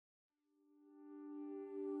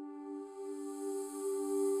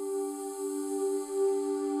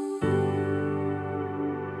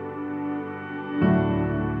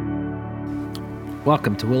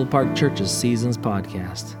Welcome to Willow Park Church's Seasons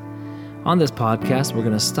Podcast. On this podcast, we're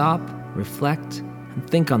going to stop, reflect, and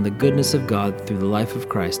think on the goodness of God through the life of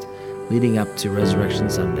Christ leading up to Resurrection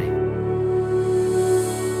Sunday.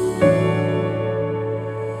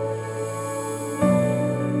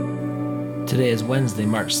 Today is Wednesday,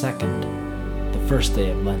 March 2nd, the first day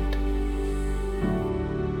of Lent.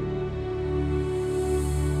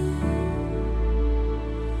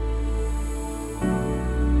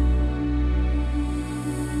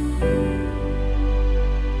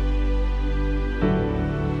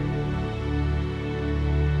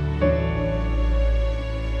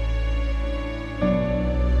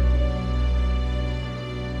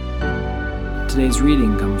 Today's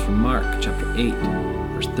reading comes from Mark chapter 8,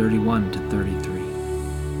 verse 31 to 33,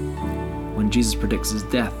 when Jesus predicts his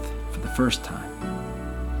death for the first time.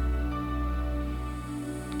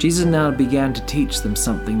 Jesus now began to teach them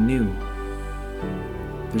something new.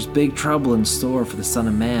 There's big trouble in store for the Son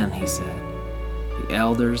of Man, he said. The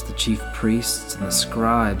elders, the chief priests, and the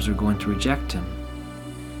scribes are going to reject him.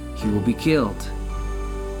 He will be killed,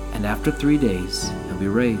 and after 3 days, he'll be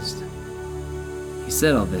raised. He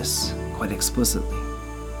said all this quite explicitly.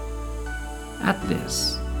 At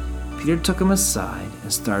this, Peter took him aside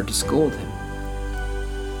and started to scold him.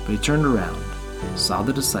 But he turned around, saw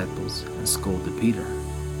the disciples, and scolded Peter.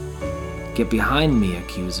 "Get behind me,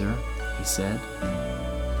 accuser," he said.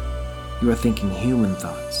 "You are thinking human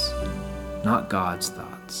thoughts, not God's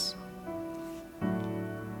thoughts."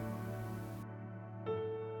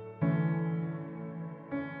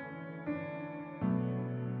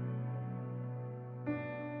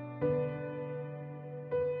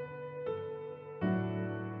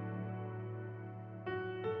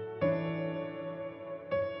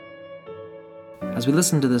 As we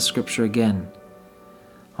listen to this scripture again,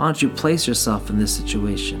 why don't you place yourself in this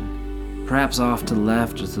situation, perhaps off to the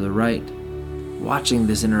left or to the right, watching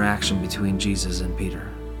this interaction between Jesus and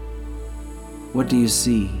Peter. What do you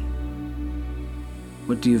see?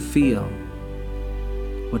 What do you feel?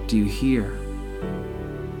 What do you hear?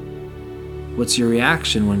 What's your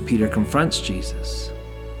reaction when Peter confronts Jesus?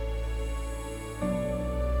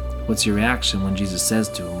 What's your reaction when Jesus says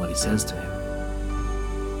to him what he says to him?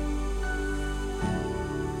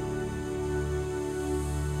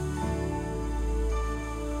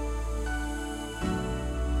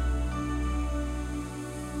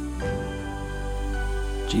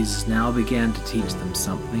 Jesus now began to teach them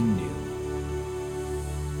something new.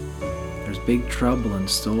 There's big trouble in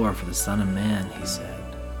store for the Son of Man, he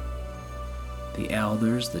said. The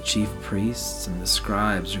elders, the chief priests, and the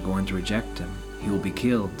scribes are going to reject him. He will be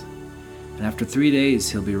killed, and after 3 days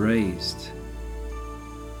he'll be raised.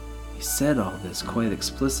 He said all this quite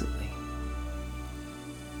explicitly.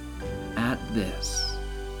 At this,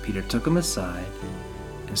 Peter took him aside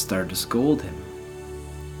and started to scold him.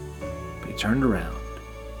 But he turned around,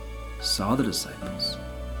 saw the disciples,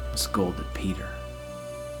 and scolded Peter.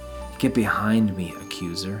 "Get behind me,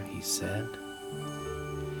 accuser," he said.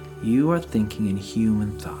 "You are thinking in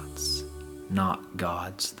human thoughts, not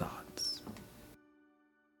God's thoughts."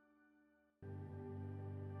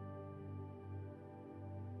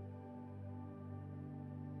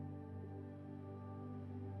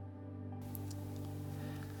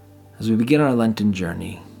 As we begin our Lenten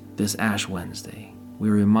journey this Ash Wednesday, we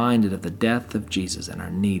are reminded of the death of Jesus and our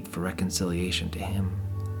need for reconciliation to him.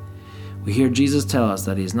 We hear Jesus tell us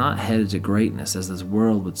that he is not headed to greatness as this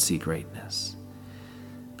world would see greatness,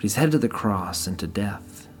 but he's headed to the cross and to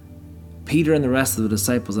death. Peter and the rest of the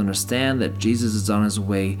disciples understand that Jesus is on his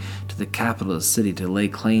way to the capital of the city to lay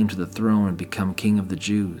claim to the throne and become King of the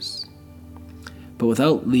Jews. But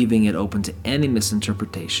without leaving it open to any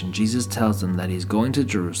misinterpretation, Jesus tells them that he is going to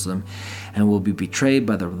Jerusalem and will be betrayed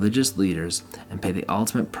by the religious leaders and pay the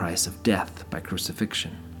ultimate price of death by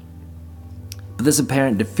crucifixion. But this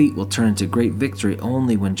apparent defeat will turn into great victory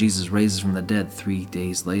only when Jesus raises from the dead 3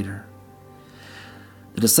 days later.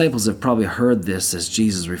 The disciples have probably heard this as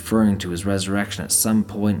Jesus referring to his resurrection at some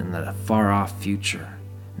point in the far-off future.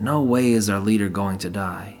 No way is our leader going to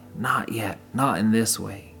die. Not yet, not in this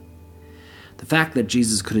way. The fact that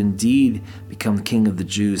Jesus could indeed become King of the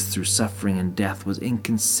Jews through suffering and death was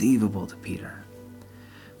inconceivable to Peter.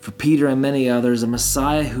 For Peter and many others, a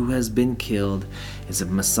Messiah who has been killed is a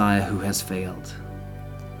Messiah who has failed.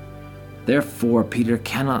 Therefore, Peter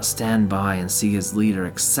cannot stand by and see his leader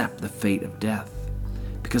accept the fate of death,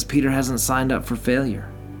 because Peter hasn't signed up for failure.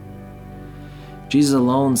 Jesus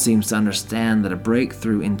alone seems to understand that a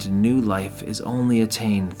breakthrough into new life is only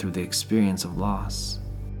attained through the experience of loss.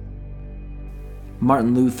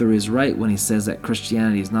 Martin Luther is right when he says that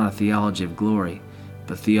Christianity is not a theology of glory,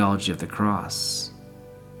 but a theology of the cross.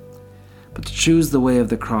 But to choose the way of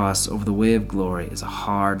the cross over the way of glory is a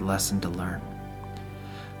hard lesson to learn.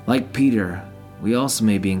 Like Peter, we also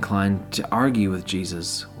may be inclined to argue with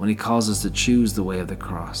Jesus when he calls us to choose the way of the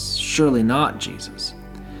cross. Surely not, Jesus.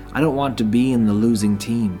 I don't want to be in the losing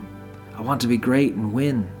team. I want to be great and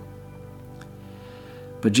win.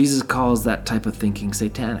 But Jesus calls that type of thinking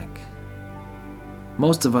satanic.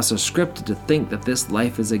 Most of us are scripted to think that this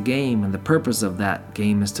life is a game and the purpose of that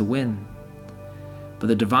game is to win. But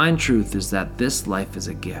the divine truth is that this life is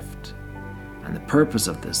a gift, and the purpose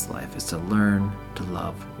of this life is to learn to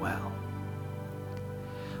love well.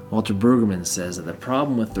 Walter Brueggemann says that the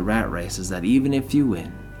problem with the rat race is that even if you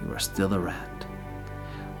win, you are still a rat.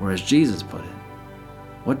 Or as Jesus put it,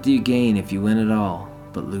 what do you gain if you win it all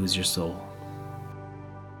but lose your soul?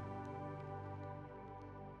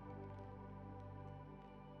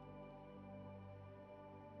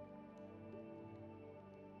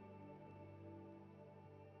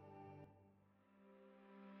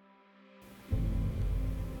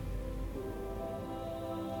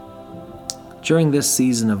 During this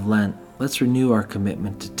season of Lent, let's renew our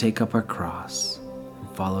commitment to take up our cross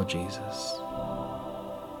and follow Jesus.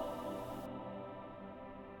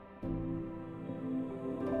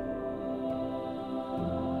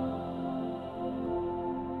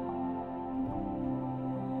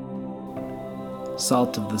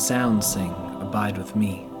 Salt of the Sound sing, Abide with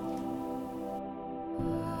Me.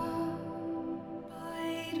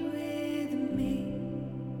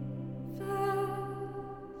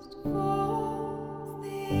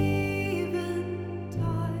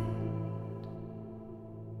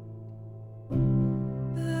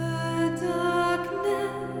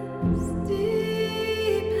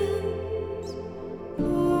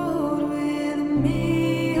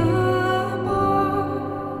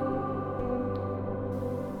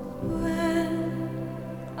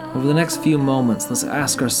 Over the next few moments, let's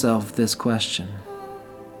ask ourselves this question.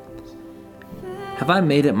 Have I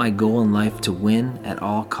made it my goal in life to win at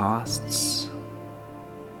all costs?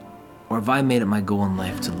 Or have I made it my goal in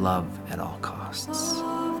life to love at all costs?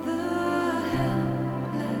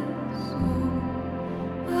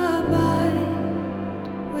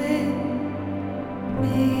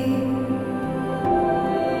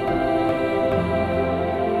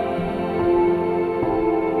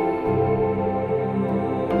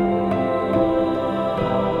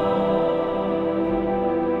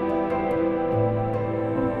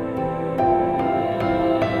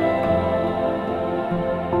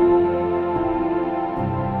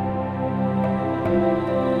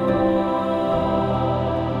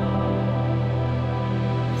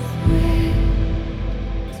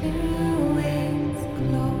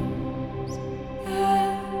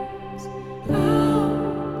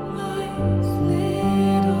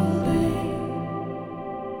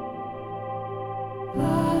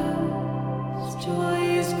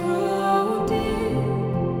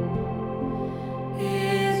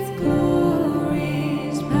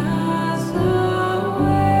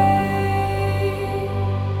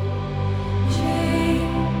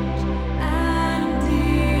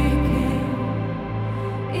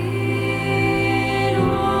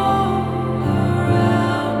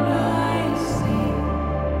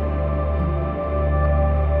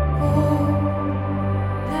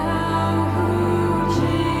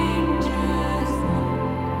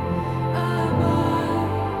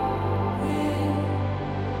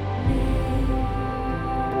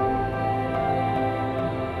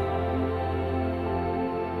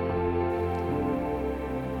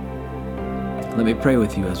 Let me pray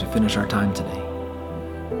with you as we finish our time today.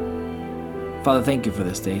 Father, thank you for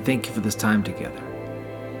this day. Thank you for this time together.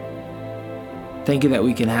 Thank you that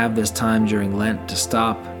we can have this time during Lent to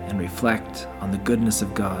stop and reflect on the goodness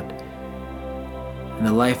of God and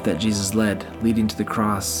the life that Jesus led, leading to the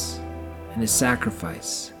cross and his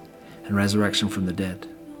sacrifice and resurrection from the dead.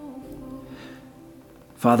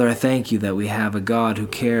 Father, I thank you that we have a God who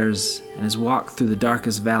cares and has walked through the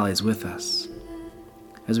darkest valleys with us.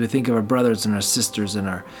 As we think of our brothers and our sisters and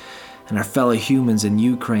our fellow humans in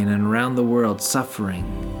Ukraine and around the world suffering,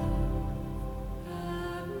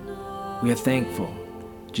 we are thankful,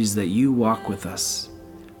 Jesus, that you walk with us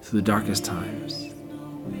through the darkest times.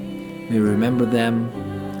 May we remember them,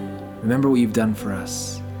 remember what you've done for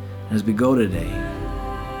us. And as we go today,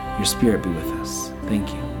 your Spirit be with us.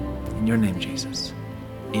 Thank you. In your name, Jesus.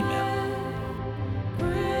 Amen.